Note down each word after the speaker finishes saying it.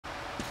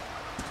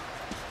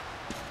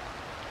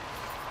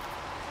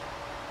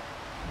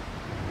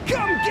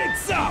get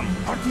some!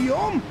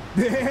 Artyom?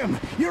 Damn,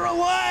 you're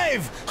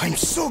alive! I'm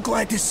so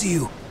glad to see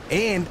you.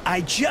 And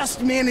I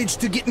just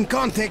managed to get in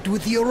contact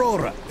with the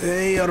Aurora.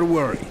 They are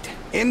worried.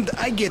 And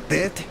I get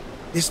that.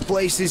 This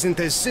place isn't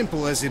as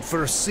simple as it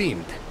first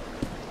seemed.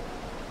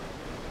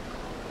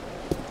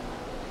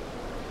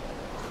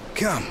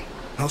 Come,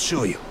 I'll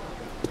show you.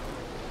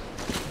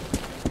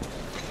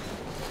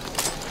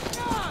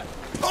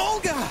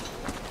 Olga!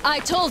 I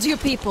told you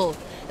people,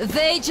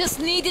 they just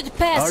needed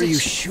passage. Are you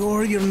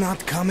sure you're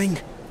not coming?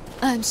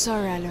 I'm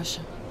sorry,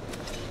 Alyosha.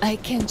 I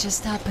can't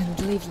just up and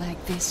live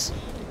like this.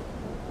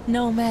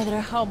 No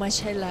matter how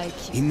much I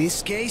like you. In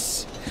this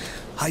case,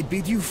 I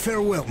bid you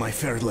farewell, my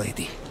fair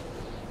lady.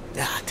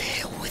 Ah, to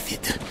hell with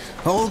it.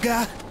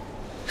 Olga,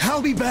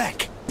 I'll be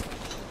back.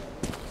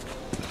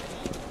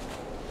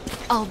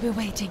 I'll be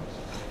waiting.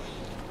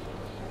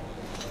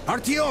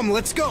 Artyom,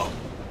 let's go!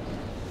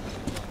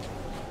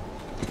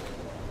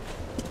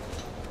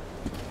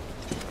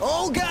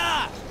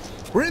 Olga!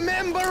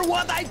 Remember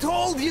what I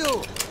told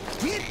you!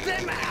 Get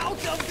them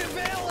out of the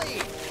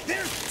valley!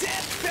 There's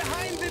death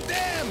behind the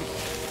dam!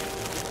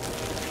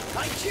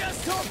 I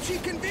just hope she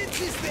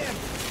convinces them!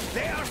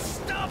 They are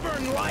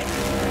stubborn like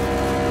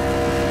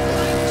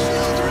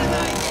children,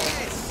 I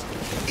guess!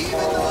 Even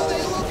though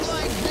they look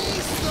like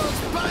beasts, those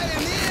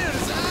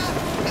pioneers, huh?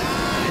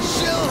 Ah,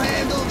 she'll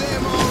handle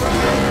them all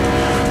right!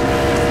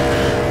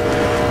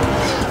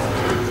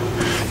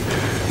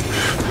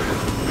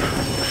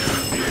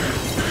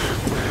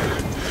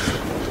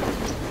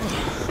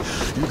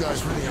 You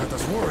guys really had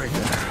us worried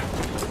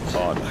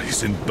there. Anna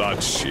is in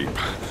bad shape.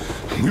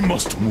 We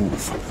must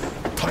move.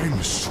 Time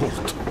is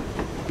short.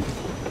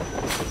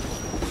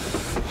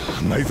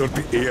 Neither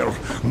the air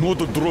nor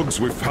the drugs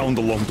we found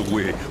along the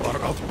way are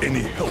of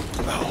any help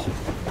now.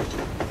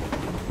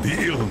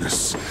 The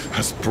illness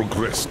has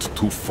progressed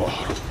too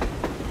far.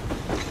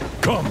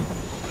 Come!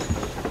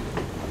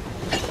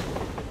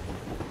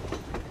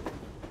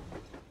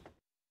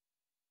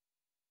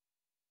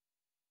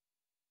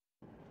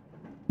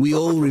 We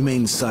all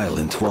remained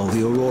silent while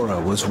the Aurora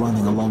was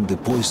running along the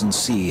poison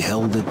sea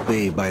held at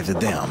bay by the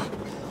dam.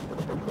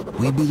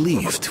 We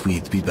believed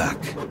we'd be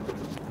back.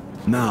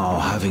 Now,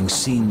 having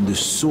seen the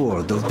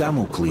sword of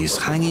Damocles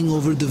hanging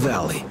over the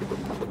valley,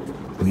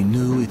 we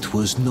knew it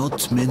was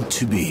not meant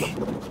to be.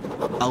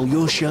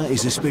 Alyosha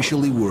is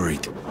especially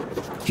worried.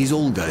 His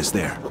Olga is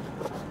there.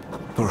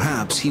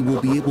 Perhaps he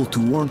will be able to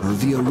warn her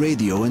via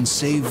radio and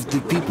save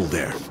the people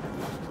there.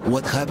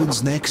 What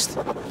happens next?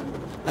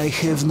 I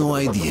have no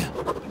idea.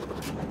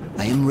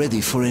 I am ready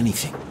for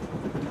anything.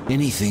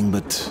 Anything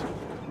but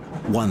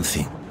one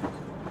thing.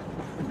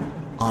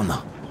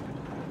 Anna,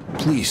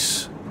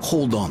 please,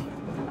 hold on.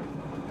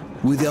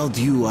 Without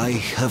you, I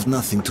have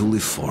nothing to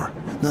live for,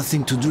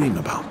 nothing to dream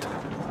about.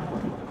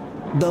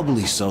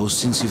 Doubly so,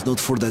 since if not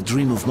for that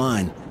dream of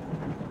mine,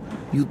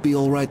 you'd be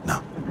all right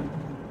now.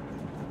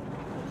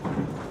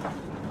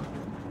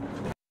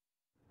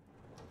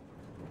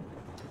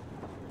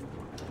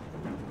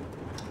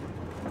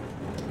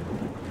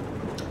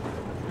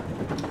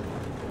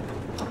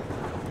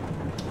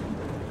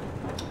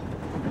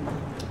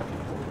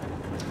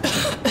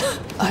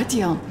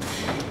 Artyom,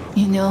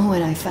 you know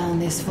when I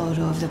found this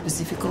photo of the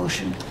Pacific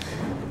Ocean,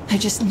 I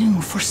just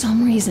knew for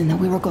some reason that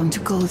we were going to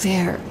go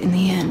there in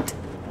the end.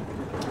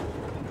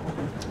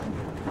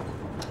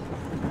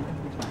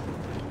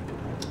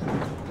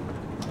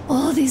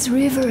 All these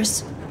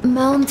rivers,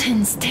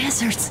 mountains,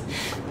 deserts,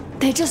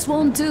 they just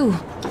won't do.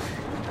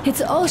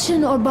 It's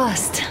ocean or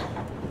bust.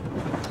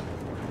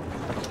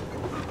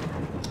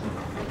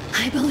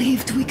 I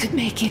believed we could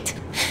make it.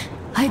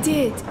 I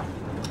did.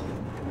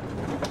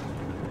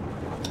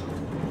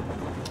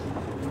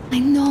 I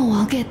know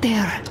I'll get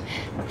there.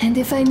 And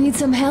if I need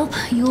some help,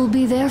 you'll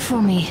be there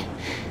for me.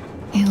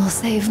 You'll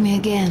save me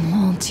again,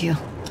 won't you?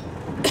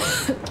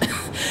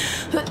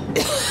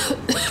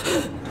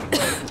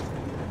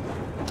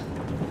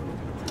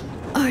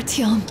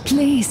 Artyom,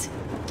 please.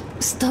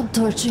 Stop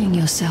torturing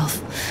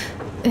yourself.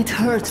 It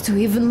hurts to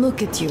even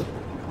look at you.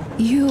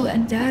 You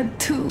and Dad,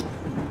 too.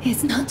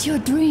 It's not your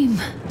dream,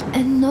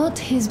 and not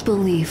his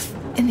belief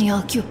in the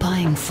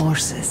occupying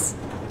forces.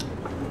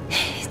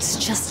 It's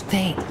just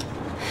fate.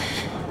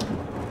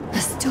 A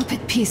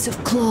stupid piece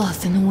of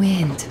cloth in the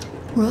wind.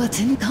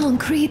 Rotten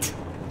concrete.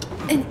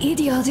 An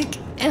idiotic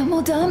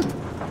ammo dump.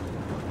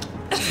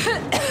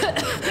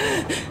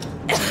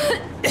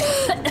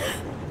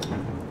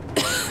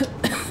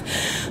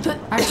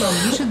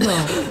 Artyom, you should go.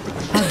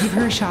 I'll give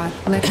her a shot.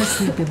 Let her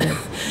sleep a bit.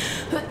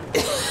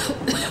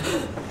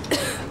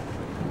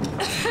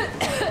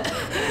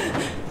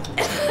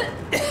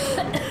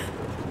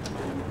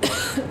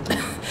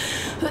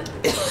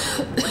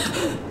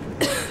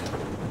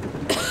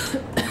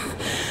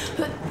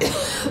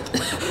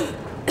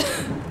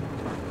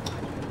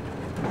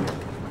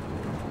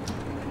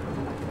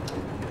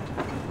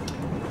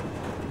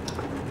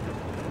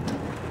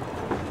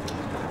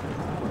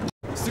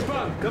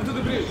 Come to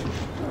the bridge.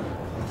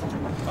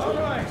 All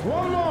right,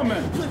 one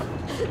moment.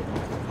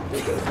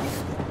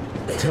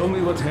 Tell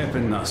me what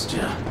happened,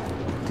 Nastya.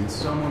 Did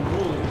someone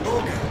pull it?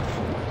 Olga,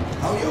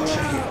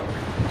 Alyosha here.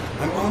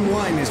 I'm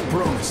online as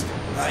promised.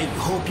 I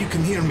hope you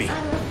can hear me.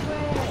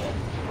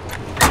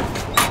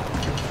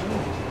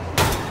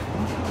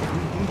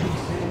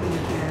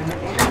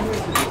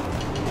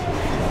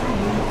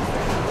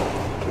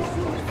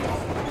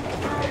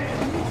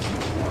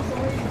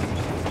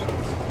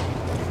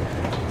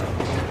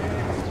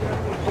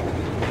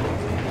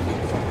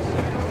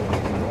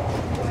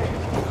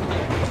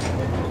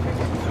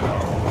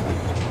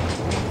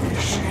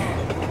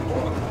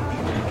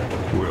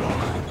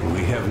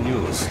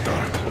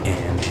 Start.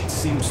 And it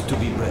seems to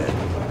be bad.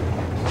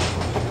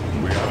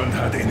 We haven't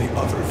had any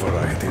other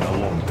variety in a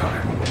long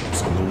time.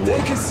 So no Take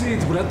wonder. a seat,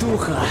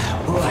 bratucha.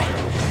 Boy,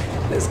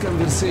 this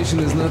conversation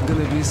is not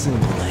gonna be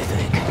simple, I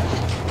think.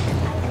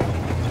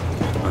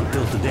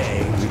 Until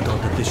today, we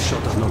thought that this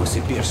shot of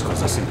Novosibirsk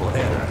was a simple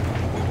error.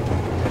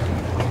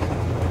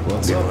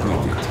 What's We up were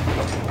wrong. with it?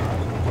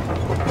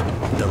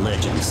 The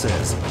legend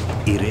says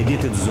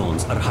irradiated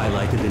zones are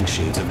highlighted in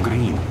shades of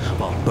green,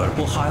 while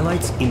purple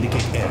highlights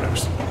indicate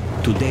errors.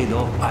 Today,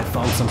 though, I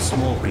found some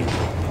small print.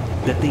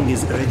 The thing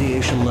is,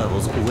 radiation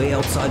levels way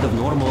outside of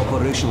normal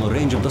operational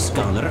range of the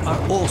scanner are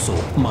also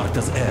marked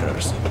as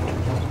errors.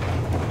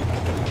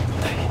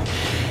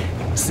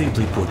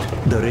 Simply put,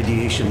 the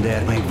radiation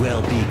there may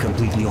well be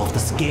completely off the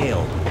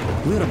scale.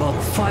 We're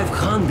about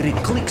 500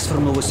 clicks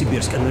from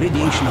Novosibirsk, and the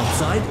radiation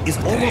outside is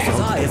almost as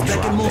high as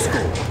back in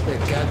Moscow.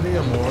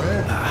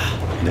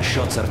 The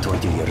shots are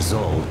 20 years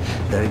old.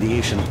 The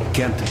radiation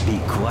can't be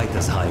quite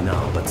as high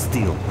now, but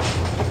still,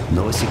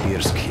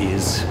 Novosibirsk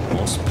is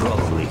most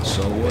probably.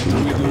 So what do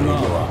we do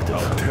now? I'll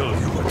tell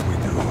you what we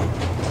do.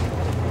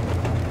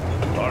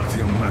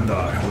 Artyom and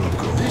I will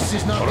go. This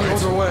is not All the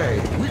right? other way.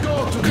 We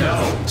go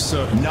together. No,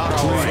 sir. Not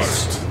always.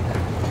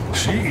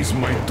 First, she is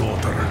my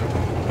daughter,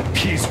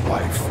 his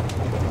wife.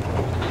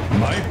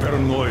 My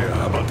paranoia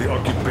about the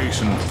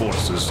occupation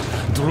forces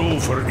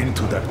drove her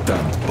into that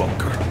damned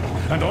bunker.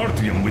 And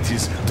Artyom with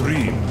his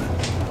dream.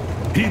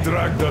 He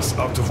dragged us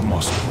out of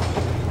Moscow.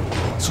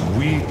 So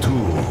we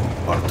too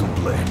are to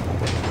blame.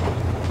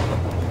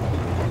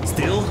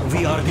 Still,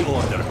 we are the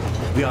order.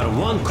 We are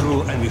one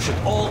crew and we should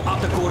all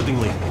act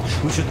accordingly.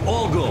 We should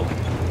all go.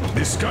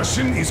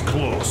 Discussion is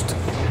closed.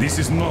 This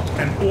is not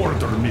an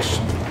order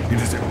mission. It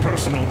is a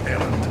personal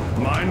errand,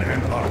 mine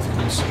and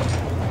Artyom's.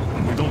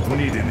 And we don't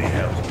need any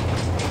help.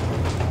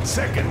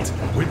 Second,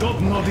 we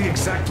don't know the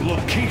exact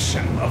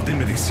location of the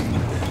medicine.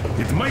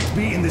 It might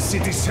be in the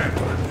city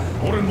center,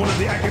 or in one of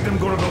the Academ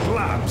Gorodok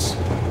labs.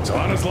 So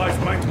Anna's life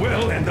might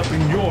well end up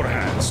in your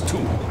hands,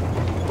 too.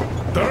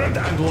 Third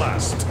and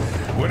last,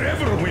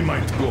 wherever we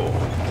might go,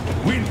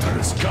 winter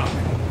is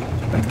coming.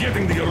 And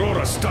getting the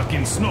Aurora stuck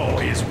in snow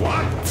is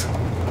what?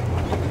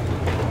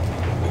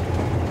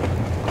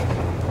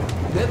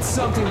 That's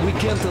something we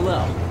can't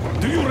allow.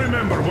 Do you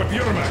remember what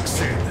Yermak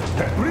said?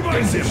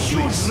 Remind There's a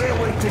him, huge please.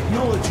 railway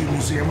technology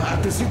museum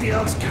at the city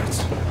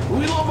outskirts.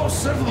 We'll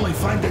almost certainly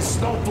find a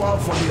snowplow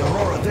for the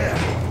Aurora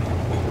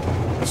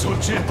there. So,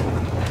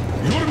 gentlemen,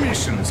 your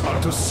missions are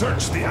to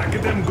search the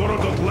Academ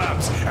Gorodok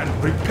labs and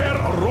prepare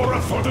Aurora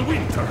for the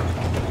winter.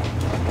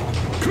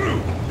 Crew,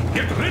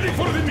 get ready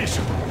for the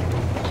mission.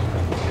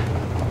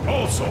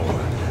 Also,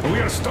 we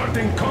are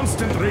starting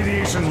constant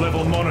radiation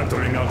level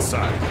monitoring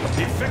outside.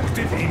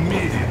 Effective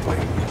immediately.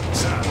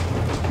 Sam,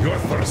 you're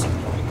first.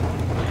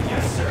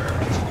 Yes, sir.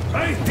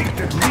 I think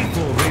that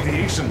lethal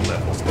radiation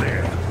levels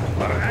there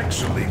are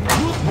actually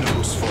good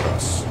news for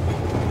us.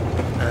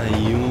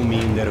 You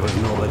mean there was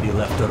nobody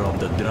left to rob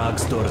the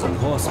drugstores and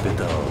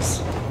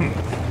hospitals?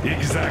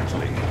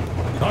 Exactly.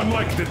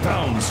 Unlike the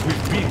towns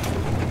we've been to.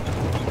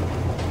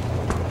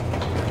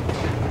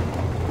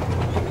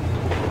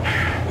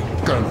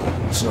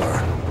 Colonel,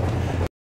 sir.